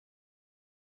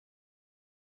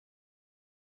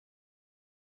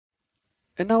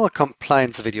In our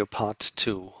compliance video part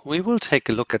 2, we will take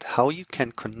a look at how you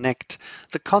can connect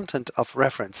the content of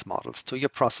reference models to your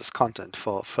process content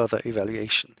for further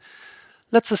evaluation.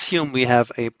 Let's assume we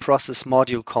have a process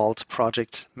module called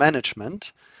Project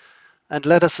Management, and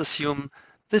let us assume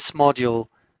this module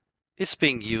is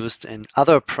being used in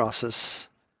other process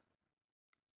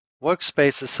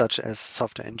workspaces such as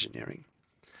software engineering.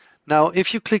 Now,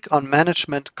 if you click on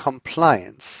Management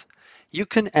Compliance, you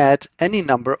can add any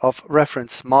number of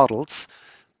reference models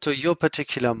to your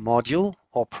particular module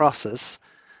or process,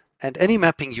 and any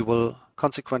mapping you will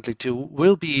consequently do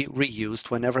will be reused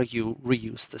whenever you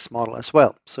reuse this model as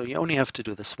well. So you only have to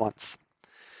do this once.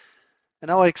 In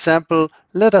our example,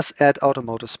 let us add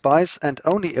Automotive SPICE and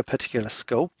only a particular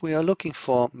scope. We are looking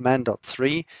for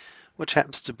man.3, which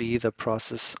happens to be the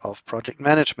process of project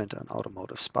management on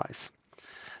Automotive SPICE.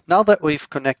 Now that we've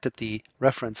connected the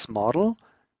reference model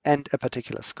and a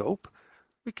particular scope,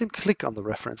 we can click on the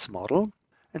reference model,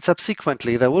 and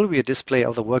subsequently there will be a display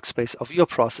of the workspace of your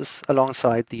process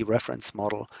alongside the reference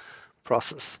model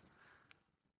process.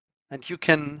 And you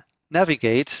can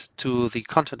navigate to the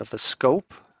content of the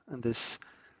scope. In this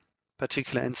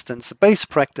particular instance, base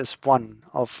practice 1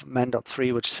 of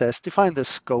man.3, which says define the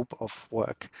scope of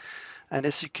work. And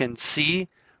as you can see,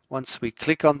 once we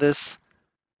click on this,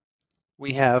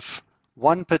 we have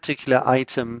one particular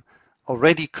item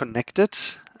already connected,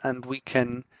 and we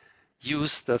can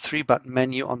use the 3-button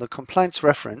menu on the compliance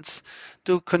reference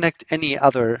to connect any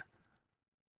other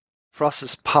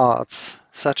process parts,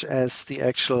 such as the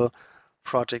actual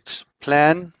project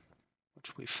plan,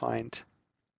 which we find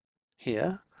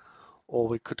here, or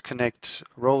we could connect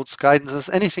roads, guidances,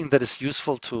 anything that is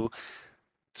useful to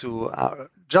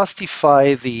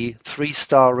justify the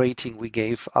 3-star rating we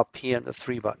gave up here in the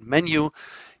 3-button menu.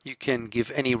 You can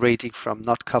give any rating from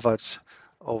not covered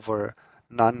over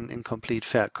none, incomplete,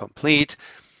 fair, complete,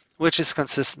 which is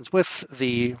consistent with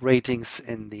the ratings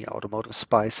in the Automotive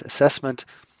SPICE assessment,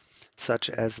 such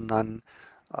as none,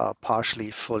 partially,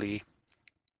 fully,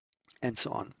 and so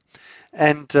on.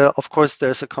 And of course,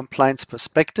 there's a compliance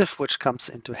perspective, which comes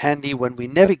into handy when we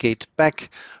navigate back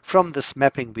from this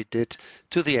mapping we did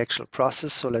to the actual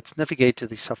process. So let's navigate to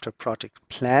the software project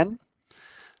plan,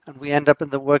 and we end up in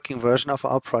the working version of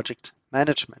our project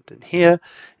management. And here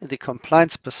in the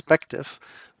compliance perspective,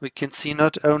 we can see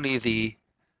not only the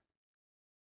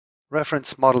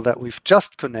reference model that we've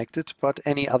just connected, but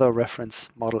any other reference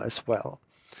model as well.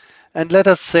 And let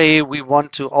us say we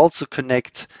want to also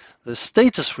connect the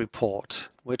status report,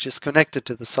 which is connected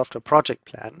to the software project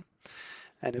plan.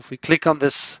 And if we click on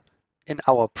this in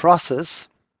our process,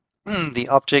 the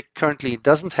object currently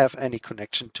doesn't have any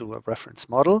connection to a reference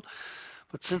model.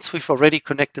 But since we've already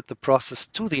connected the process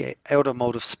to the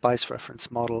Automotive SPICE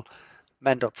reference model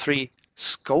man.3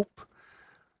 scope,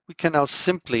 we can now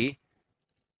simply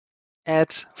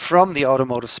add from the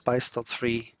Automotive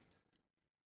SPICE.3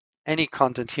 any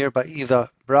content here by either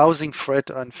browsing for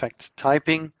it or in fact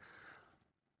typing.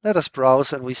 Let us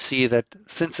browse, and we see that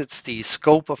since it's the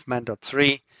scope of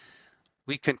man.3,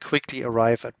 we can quickly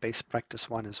arrive at base practice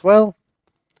 1 as well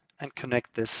and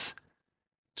connect this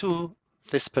to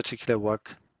this particular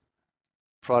work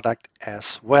product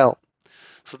as well.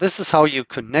 So this is how you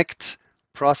connect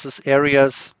process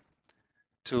areas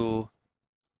to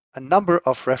a number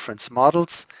of reference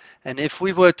models. And if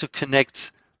we were to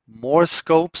connect more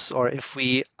scopes, or if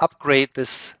we upgrade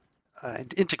this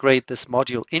and integrate this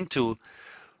module into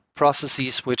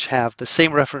processes which have the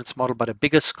same reference model but a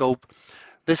bigger scope,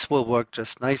 this will work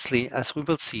just nicely, as we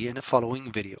will see in a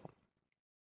following video.